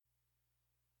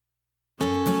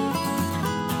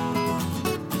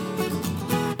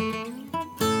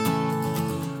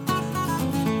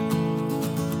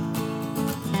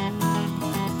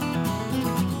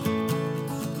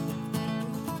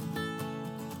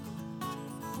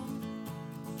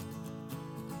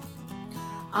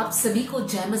आप सभी को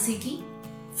जय मसीह की।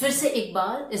 फिर से एक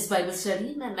बार इस बाइबल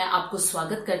स्टडी में मैं आपको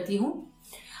स्वागत करती हूँ।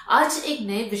 आज एक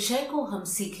नए विषय को हम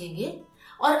सीखेंगे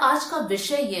और आज का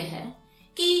विषय यह है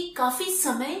कि काफी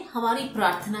समय हमारी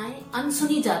प्रार्थनाएं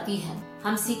अनसुनी जाती हैं।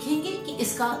 हम सीखेंगे कि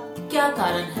इसका क्या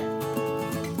कारण है।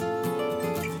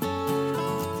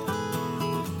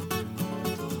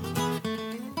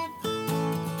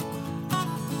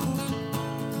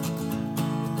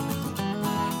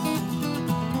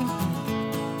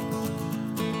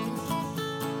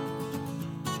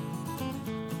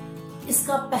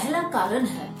 इसका पहला कारण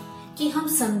है कि हम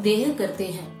संदेह करते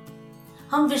हैं,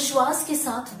 हम विश्वास के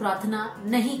साथ प्रार्थना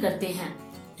नहीं करते हैं।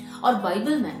 और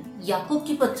बाइबल में याकूब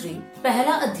की पत्री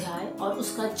पहला अध्याय और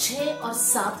उसका 6 और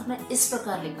 7 में इस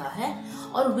प्रकार लिखा है,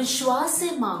 और विश्वास से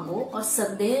मांगो और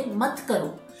संदेह मत करो,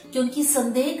 क्योंकि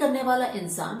संदेह करने वाला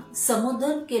इंसान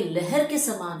समुद्र के लहर के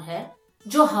समान है,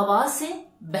 जो हवा से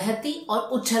बहती और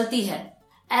उछलती है।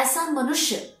 ऐसा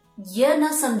मनुष्य यह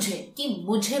न समझे कि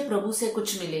मुझे प्रभु से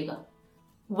कुछ मिलेगा।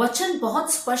 वचन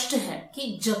बहुत स्पष्ट है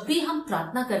कि जब भी हम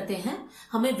प्रार्थना करते हैं,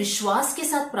 हमें विश्वास के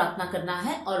साथ प्रार्थना करना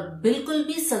है और बिल्कुल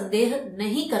भी संदेह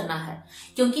नहीं करना है।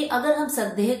 क्योंकि अगर हम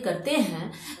संदेह करते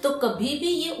हैं तो कभी भी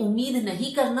ये उम्मीद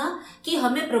नहीं करना कि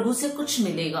हमें प्रभु से कुछ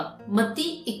मिलेगा। मत्ती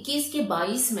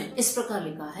 21:22 में इस प्रकार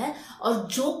लिखा है, और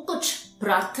जो कुछ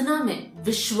प्रार्थना में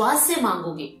विश्वास से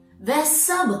मांगोगे वह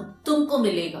सब तुमको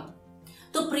मिलेगा।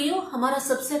 तो प्रियो, हमारा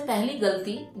सबसे पहली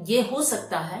गलती ये हो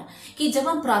सकता है कि जब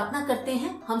हम प्रार्थना करते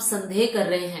हैं हम संदेह कर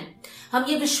रहे हैं, हम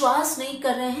ये विश्वास नहीं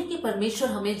कर रहे हैं कि परमेश्वर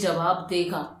हमें जवाब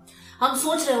देगा। हम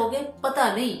सोच रहे होंगे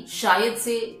पता नहीं, शायद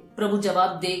से प्रभु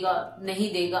जवाब देगा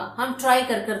नहीं देगा, हम ट्राई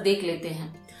कर कर देख लेते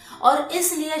हैं, और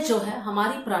इसलिए जो है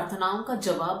हमारी प्रार्थनाओं का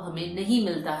जवाब हमें नहीं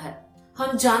मिलता है।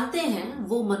 हम जानते हैं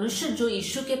वो मनुष्य जो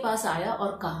यीशु के पास आया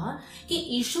और कहा कि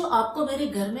यीशु, आपको मेरे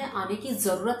घर में आने की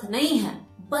जरूरत नहीं है,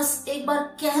 बस एक बार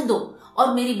कह दो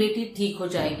और मेरी बेटी ठीक हो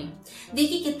जाएगी।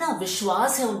 देखिए कितना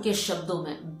विश्वास है उनके शब्दों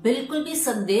में, बिल्कुल भी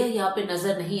संदेह यहाँ पे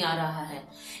नजर नहीं आ रहा है।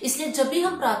 इसलिए जब भी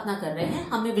हम प्रार्थना कर रहे हैं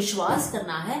हमें विश्वास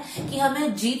करना है कि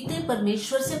हमें जीवते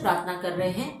परमेश्वर से प्रार्थना कर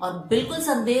रहे हैं और बिल्कुल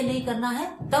संदेह नहीं करना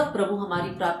है, तब प्रभु हमारी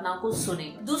प्रार्थना को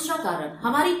सुने। दूसरा कारण,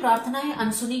 हमारी प्रार्थनाएं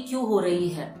अनसुनी क्यों हो रही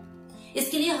है,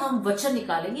 इसके लिए हम वचन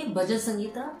निकालेंगे। भजन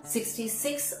संगीता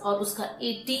 66 और उसका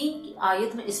 18 की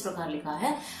आयत में इस प्रकार लिखा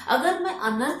है, अगर मैं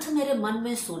अनर्थ मेरे मन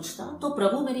में सोचता तो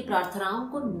प्रभु मेरी प्रार्थनाओं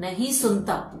को नहीं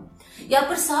सुनता। यहाँ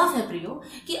पर साफ है प्रियो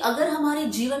कि अगर हमारे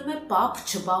जीवन में पाप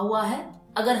छुपा हुआ है,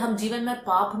 अगर हम जीवन में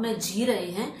पाप में जी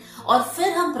रहे हैं और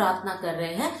फिर हम प्रार्थना कर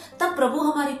रहे हैं, तब प्रभु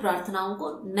हमारी प्रार्थनाओं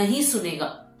को नहीं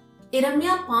सुनेगा।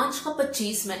 यिर्मयाह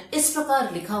 5:25 में इस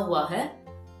प्रकार लिखा हुआ है,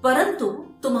 परंतु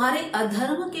तुम्हारे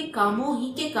अधर्म के कामों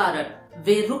ही के कारण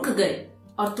वे रुक गए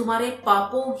और तुम्हारे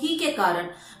पापों ही के कारण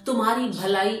तुम्हारी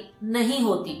भलाई नहीं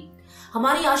होती।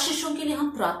 हमारी आशीषों के लिए हम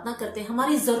प्रार्थना करते हैं,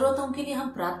 हमारी जरूरतों के लिए हम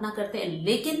प्रार्थना करते हैं,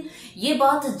 लेकिन ये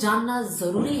बात जानना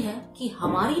जरूरी है कि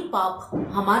हमारी पाप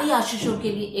हमारी आशीषों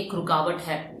के लिए एक रुकावट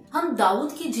है। हम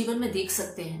दाऊद के जीवन में देख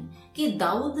सकते हैं कि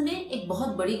दाऊद ने एक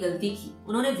बहुत बड़ी गलती की।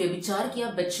 उन्होंने व्यभिचार किया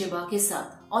बत्शेबा के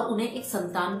साथ और उन्हें एक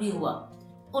संतान भी हुआ।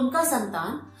 उनका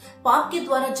संतान पाप के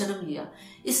द्वारा जन्म लिया,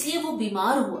 इसलिए वो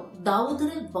बीमार हुआ। दाऊद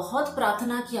ने बहुत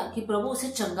प्रार्थना किया कि प्रभु उसे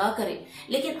चंगा करे,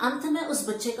 लेकिन अंत में उस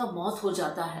बच्चे का मौत हो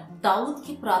जाता है। दाऊद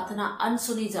की प्रार्थना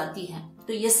अनसुनी जाती है।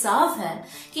 तो ये साफ है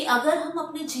कि अगर हम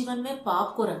अपने जीवन में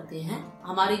पाप को रखते हैं,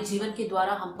 हमारे जीवन के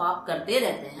द्वारा हम पाप करते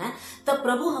रहते हैं, तब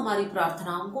प्रभु हमारी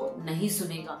प्रार्थनाओं को नहीं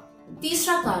सुनेगा।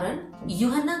 तीसरा कारण,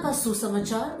 यूहन्ना का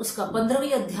सुसमाचार उसका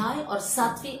 15वीं अध्याय और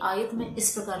 7वीं आयत में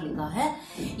इस प्रकार लिखा है,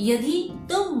 यदि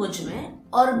तुम मुझ में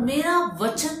और मेरा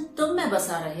वचन तुम में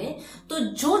बसा रहे तो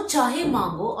जो चाहे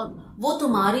मांगो और वो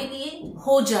तुम्हारे लिए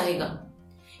हो जाएगा।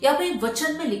 यहाँ पे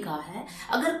वचन में लिखा है,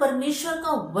 अगर परमेश्वर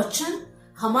का वचन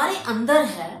हमारे अंदर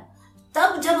है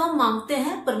तब जब हम मांगते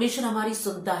हैं परमेश्वर हमारी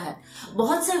सुनता है।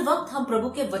 बहुत से वक्त हम प्रभु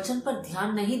के वचन पर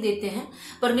ध्यान नहीं देते हैं,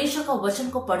 परमेश्वर का वचन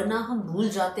को पढ़ना हम भूल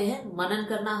जाते हैं, मनन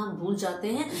करना हम भूल जाते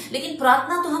हैं, लेकिन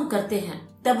प्रार्थना तो हम करते हैं,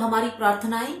 तब हमारी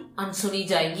प्रार्थनाएं अनसुनी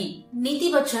जाएगी।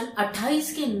 नीति वचन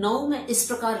 28:9 में इस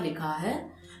प्रकार लिखा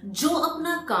है, जो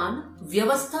अपना कान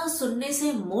व्यवस्था सुनने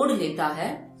से मोड़ लेता है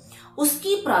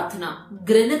उसकी प्रार्थना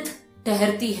घृणित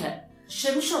ठहरती है।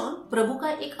 शिमशोन प्रभु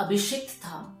का एक अभिषिक्त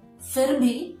था, फिर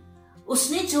भी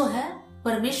उसने जो है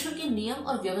परमेश्वर के नियम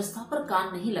और व्यवस्था पर कान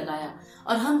नहीं लगाया,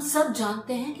 और हम सब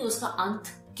जानते हैं कि उसका अंत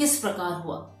किस प्रकार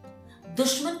हुआ।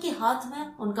 दुश्मन के हाथ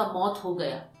में उनका मौत हो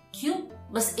गया। क्यों?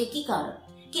 बस एक ही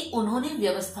कारण कि उन्होंने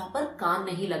व्यवस्था पर कान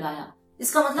नहीं लगाया।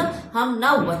 इसका मतलब हम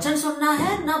ना वचन सुनना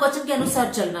है ना वचन के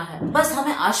अनुसार चलना है, बस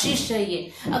हमें आशीष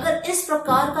चाहिए। अगर इस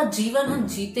प्रकार का जीवन हम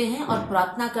जीते हैं और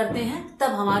प्रार्थना करते हैं,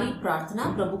 तब हमारी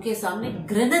प्रार्थना प्रभु के सामने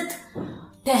घृणित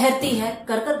ठहरती है,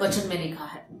 कर वचन में लिखा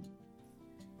है।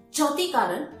 चौथी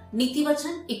कारण नीति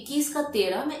वचन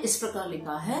 21:13 में इस प्रकार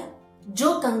लिखा है,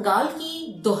 जो कंगाल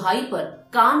की दुहाई पर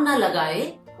कान न लगाए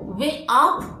वे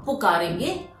आप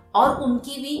पुकारेंगे और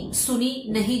उनकी भी सुनी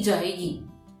नहीं जाएगी।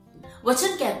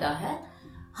 वचन कहता है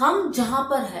हम जहां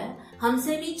पर है,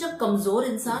 हमसे भी जब कमजोर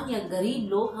इंसान या गरीब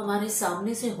लोग हमारे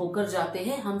सामने से होकर जाते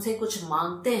हैं, हमसे कुछ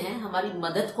मांगते हैं, हमारी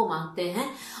मदद को मांगते हैं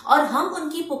और हम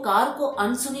उनकी पुकार को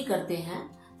अनसुनी करते हैं,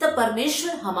 तब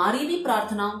परमेश्वर हमारी भी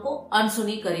प्रार्थनाओं को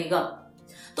अनसुनी करेगा।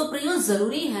 तो प्रियो,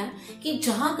 जरूरी है कि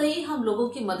जहां कहीं हम लोगों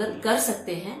की मदद कर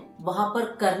सकते हैं वहां पर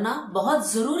करना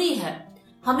बहुत जरूरी है।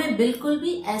 हमें बिल्कुल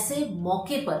भी ऐसे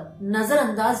मौके पर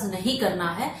नजरअंदाज नहीं करना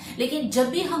है, लेकिन जब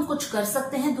भी हम कुछ कर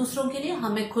सकते हैं दूसरों के लिए,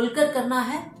 हमें खुलकर करना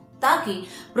है ताकि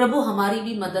प्रभु हमारी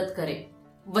भी मदद करे।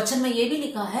 वचन में यह भी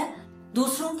लिखा है,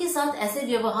 दूसरों के साथ ऐसे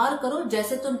व्यवहार करो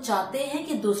जैसे तुम चाहते हैं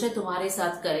कि दूसरे तुम्हारे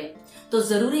साथ करें। तो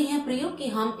जरूरी है प्रियो कि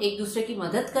हम एक दूसरे की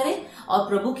मदद करें और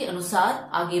प्रभु के अनुसार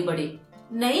आगे बढ़े।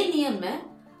 नए नियम में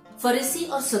फरीसी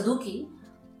और सदूकी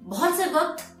बहुत से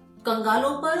वक्त कंगालों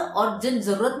पर और जिन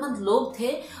जरूरतमंद लोग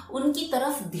थे उनकी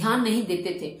तरफ ध्यान नहीं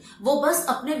देते थे। वो बस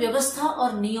अपने व्यवस्था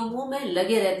और नियमों में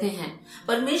लगे रहते हैं।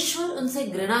 परमेश्वर उनसे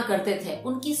घृणा करते थे,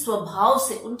 उनकी स्वभाव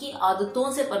से, उनकी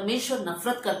आदतों से परमेश्वर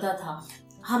नफरत करता था।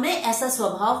 हमें ऐसा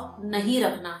स्वभाव नहीं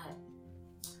रखना है।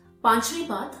 पांचवी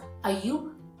बात,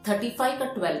 अय्यूब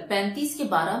 35:12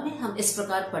 35:12 में हम इस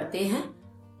प्रकार पढ़ते हैं,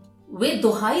 वे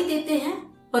दुहाई देते हैं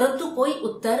परंतु कोई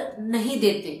उत्तर नहीं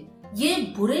देते, ये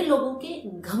बुरे लोगों के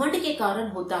घमंड के कारण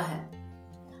होता है।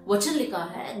 वचन लिखा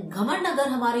है, घमंड अगर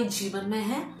हमारे जीवन में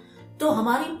है तो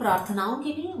हमारी प्रार्थनाओं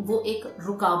के लिए वो एक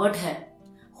रुकावट है।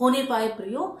 होने पाए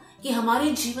प्रियो कि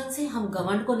हमारे जीवन से हम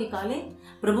घमंड को निकालें,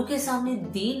 प्रभु के सामने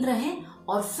दीन रहें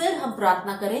और फिर हम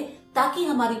प्रार्थना करें ताकि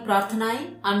हमारी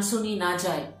प्रार्थनाएं अनसुनी ना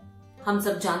जाए। हम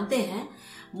सब जानते हैं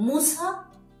मूसा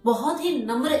बहुत ही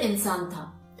नम्र इंसान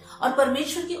था और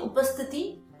परमेश्वर की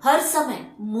उपस्थिति हर समय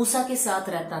मूसा के साथ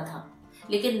रहता था,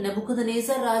 लेकिन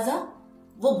नबूकदनेस्सर राजा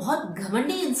वो बहुत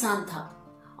घमंडी इंसान था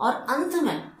और अंत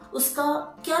में उसका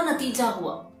क्या नतीजा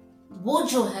हुआ, वो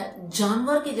जो है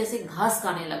जानवर के जैसे घास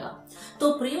खाने लगा।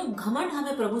 तो प्रियो, घमंड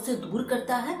हमें प्रभु से दूर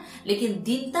करता है, लेकिन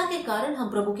दीनता के कारण हम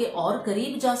प्रभु के और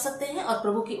करीब जा सकते हैं और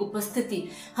प्रभु की उपस्थिति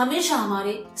हमेशा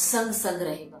हमारे संग संग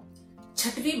रहेगा।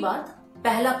 छठवीं बात,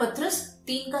 पहला पत्रस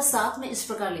 3:7 में इस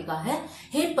प्रकार लिखा है,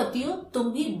 हे पतियों,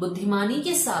 तुम भी बुद्धिमानी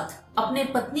के साथ अपने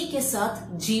पत्नी के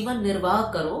साथ जीवन निर्वाह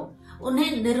करो,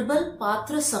 उन्हें निर्बल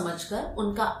पात्र समझकर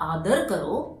उनका आदर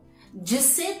करो,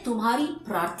 जिससे तुम्हारी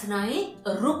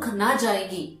प्रार्थनाएं रुक ना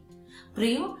जाएगी।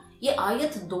 प्रियो, ये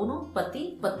आयत दोनों पति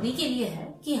पत्नी के लिए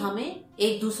है कि हमें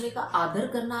एक दूसरे का आदर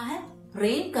करना है,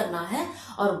 प्रेम करना है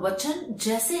और वचन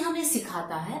जैसे हमें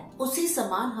सिखाता है उसी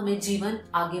समान हमें जीवन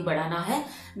आगे बढ़ाना है,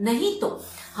 नहीं तो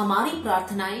हमारी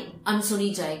प्रार्थनाएं अनसुनी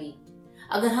जाएगी।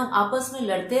 अगर हम आपस में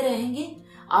लड़ते रहेंगे,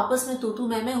 आपस में तू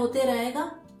मैं होते रहेगा,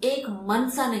 एक मन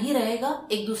सा नहीं रहेगा,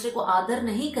 एक दूसरे को आदर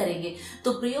नहीं करेंगे,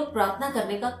 तो प्रियो, प्रार्थना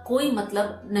करने का कोई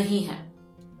मतलब नहीं है।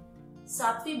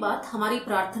 सातवीं बात, हमारी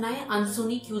प्रार्थनाएं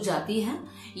अनसुनी क्यों जाती हैं?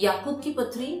 याकूब की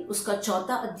पत्री उसका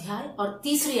 4 अध्याय और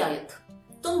 3 आयत,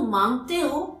 तुम मांगते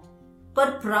हो पर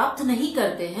प्राप्त नहीं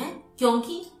करते हैं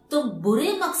क्योंकि तुम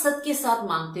बुरे मकसद के साथ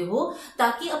मांगते हो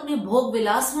ताकि अपने भोग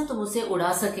विलास में तुम उसे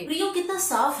उड़ा सके। प्रियो, कितना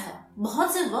साफ है।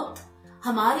 बहुत से वक्त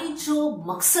हमारी जो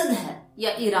मकसद है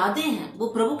या इरादे हैं वो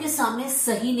प्रभु के सामने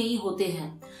सही नहीं होते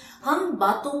हैं। हम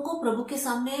बातों को प्रभु के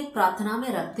सामने प्रार्थना में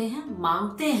रखते हैं,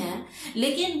 मांगते हैं,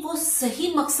 लेकिन वो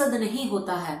सही मकसद नहीं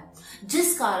होता है,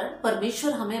 जिस कारण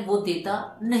परमेश्वर हमें वो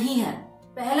देता नहीं है।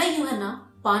 पहला यूहन्ना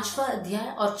 5वां अध्याय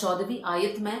और 14वीं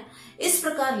आयत में इस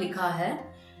प्रकार लिखा है,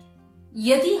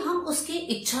 यदि हम उसके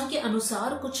इच्छा के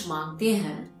अनुसार कुछ मांगते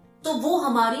हैं तो वो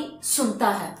हमारी सुनता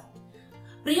है।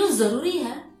 प्रियो, जरूरी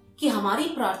है कि हमारी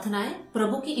प्रार्थनाएं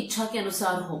प्रभु की इच्छा के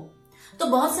अनुसार हो। तो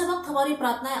बहुत से वक्त हमारी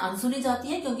प्रार्थनाएं अनसुनी जाती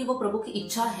है क्योंकि वो प्रभु की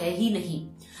इच्छा है ही नहीं।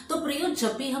 तो प्रियो,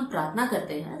 जब भी हम प्रार्थना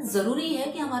करते हैं, जरूरी है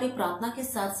कि हमारी प्रार्थना के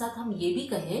साथ साथ हम ये भी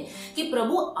कहें कि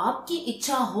प्रभु, आपकी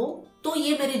इच्छा हो तो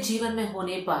ये मेरे जीवन में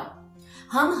होने पाए।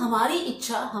 हम हमारी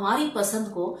इच्छा, हमारी पसंद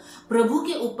को प्रभु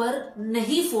के ऊपर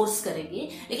नहीं फोर्स करेंगे,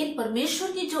 लेकिन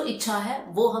परमेश्वर की जो इच्छा है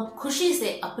वो हम खुशी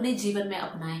से अपने जीवन में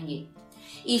अपनाएंगे।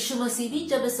 यीशु मसीह भी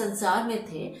जब इस संसार में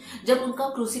थे, जब उनका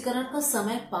क्रूसीकरण का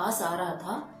समय पास आ रहा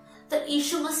था, तो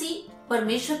यीशु मसीह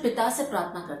परमेश्वर पिता से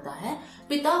प्रार्थना करता है,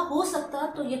 पिता, हो सकता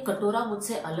तो ये कटोरा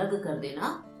मुझसे अलग कर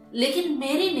देना, लेकिन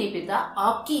मेरी नहीं पिता,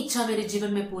 आपकी इच्छा मेरे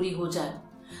जीवन में पूरी हो जाए।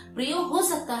 प्रियो, हो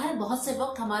सकता है बहुत से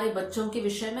वक्त हमारे बच्चों के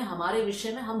विषय में, हमारे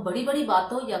विषय में हम बड़ी बड़ी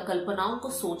बातों या कल्पनाओं को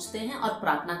सोचते हैं और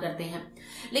प्रार्थना करते हैं,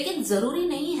 लेकिन जरूरी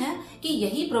नहीं है कि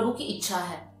यही प्रभु की इच्छा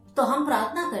है। तो हम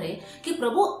प्रार्थना करें कि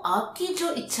प्रभु आपकी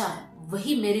जो इच्छा है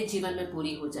वही मेरे जीवन में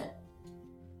पूरी हो जाए।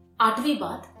 8वीं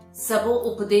बात, सबो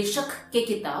उपदेशक के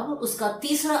किताब उसका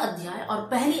 3रा अध्याय और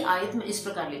पहली आयत में इस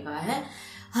प्रकार लिखा है,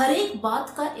 हर एक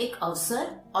बात का एक अवसर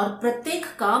और प्रत्येक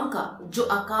काम का जो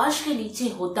आकाश के नीचे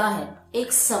होता है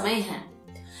एक समय है।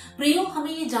 प्रियो,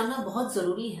 हमें ये जानना बहुत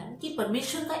जरूरी है कि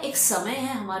परमेश्वर का एक समय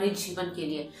है हमारे जीवन के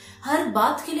लिए। हर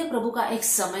बात के लिए प्रभु का एक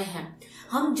समय है।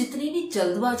 हम जितनी भी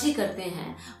जल्दबाजी करते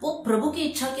हैं वो प्रभु की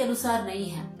इच्छा के अनुसार नहीं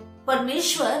है।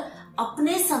 परमेश्वर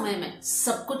अपने समय में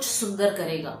सब कुछ सुंदर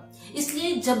करेगा।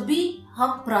 इसलिए जब भी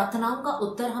हम प्रार्थनाओं का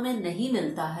उत्तर हमें नहीं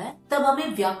मिलता है तब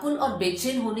हमें व्याकुल और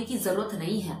बेचैन होने की जरूरत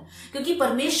नहीं है, क्योंकि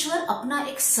परमेश्वर अपना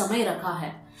एक समय रखा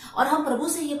है। और हम प्रभु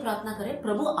से ये प्रार्थना करें,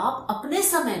 प्रभु आप अपने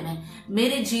समय में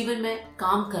मेरे जीवन में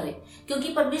काम करें,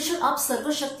 क्योंकि परमेश्वर आप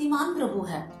सर्वशक्तिमान प्रभु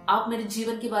है। आप मेरे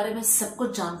जीवन के बारे में सब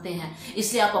कुछ जानते हैं,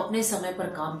 इसलिए आप अपने समय पर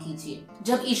काम कीजिए।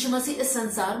 जब यीशु मसीह इस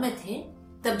संसार में थे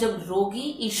तब जब रोगी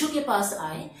यीशु के पास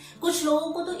आए, कुछ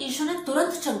लोगों को तो यीशु ने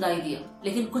तुरंत चंगाई दिया,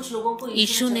 लेकिन कुछ लोगों को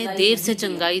यीशु ने देर से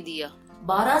चंगाई दिया।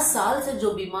 12 साल से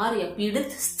जो बीमार या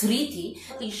पीड़ित स्त्री थी,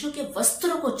 यीशु के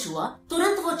वस्त्रों को छुआ,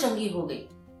 तुरंत वो चंगी हो गई।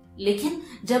 लेकिन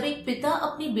जब एक पिता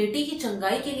अपनी बेटी की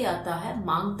चंगाई के लिए आता है,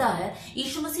 मांगता है,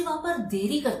 यीशु मसीह वहां पर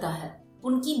देरी करता है,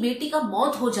 उनकी बेटी का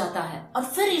मौत हो जाता है और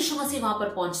फिर यीशु मसीह वहां पर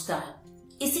पहुंचता है।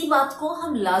 इसी बात को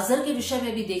हम लाजर के विषय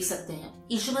में भी देख सकते हैं।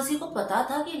 यीशु मसीह को पता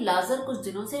था कि लाजर कुछ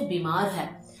दिनों से बीमार है।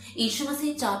 यीशु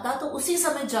मसीह चाहता तो उसी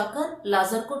समय जाकर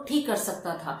लाजर को ठीक कर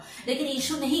सकता था, लेकिन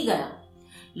यीशु नहीं गया।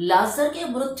 लाजर के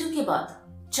मृत्यु के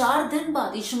बाद 4 दिन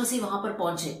बाद यीशु मसीह वहां पर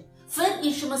पहुंचे। फिर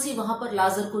यीशु मसीह वहां पर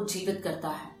लाजर को जीवित करता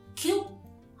है। क्यों?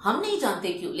 हम नहीं जानते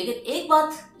क्यों, लेकिन एक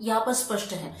बात यहाँ पर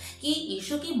स्पष्ट है कि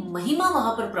यीशु की महिमा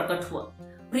वहां पर प्रकट हुआ।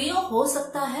 प्रियो, हो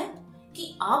सकता है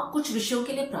कि आप कुछ विषयों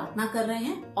के लिए प्रार्थना कर रहे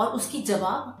हैं और उसकी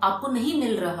जवाब आपको नहीं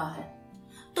मिल रहा है,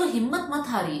 तो हिम्मत मत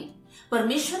हारिए।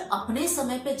 परमेश्वर अपने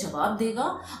समय पे जवाब देगा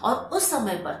और उस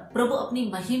समय पर प्रभु अपनी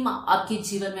महिमा आपके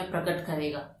जीवन में प्रकट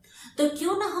करेगा। तो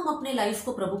क्यों ना हम अपने लाइफ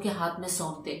को प्रभु के हाथ में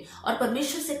सौंप दें और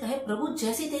परमेश्वर से कहे, प्रभु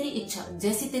जैसी तेरी इच्छा,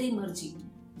 जैसी तेरी मर्जी,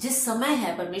 जिस समय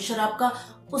है परमेश्वर आपका,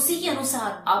 उसी के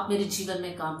अनुसार आप मेरे जीवन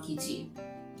में काम कीजिए।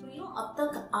 अब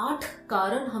तक 8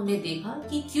 कारण हमने देखा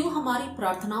कि क्यों हमारी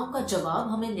प्रार्थनाओं का जवाब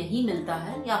हमें नहीं मिलता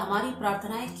है या हमारी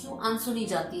प्रार्थनाएं क्यों अनसुनी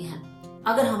जाती हैं।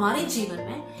 अगर हमारे जीवन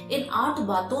में इन 8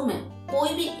 बातों में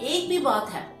कोई भी एक भी बात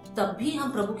है, तब भी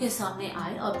हम प्रभु के सामने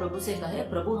आए और प्रभु से कहे,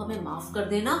 प्रभु हमें माफ कर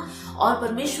देना, और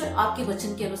परमेश्वर आपके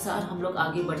वचन के अनुसार हम लोग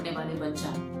आगे बढ़ने वाले बन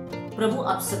जाए। प्रभु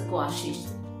आप सबको आशीष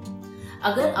दे।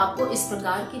 अगर आपको इस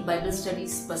प्रकार की बाइबल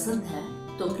स्टडीज पसंद है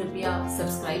तो कृपया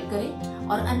सब्सक्राइब करें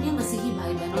और अन्य मसीही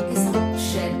भाई बहनों के साथ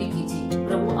शेयर भी कीजिए।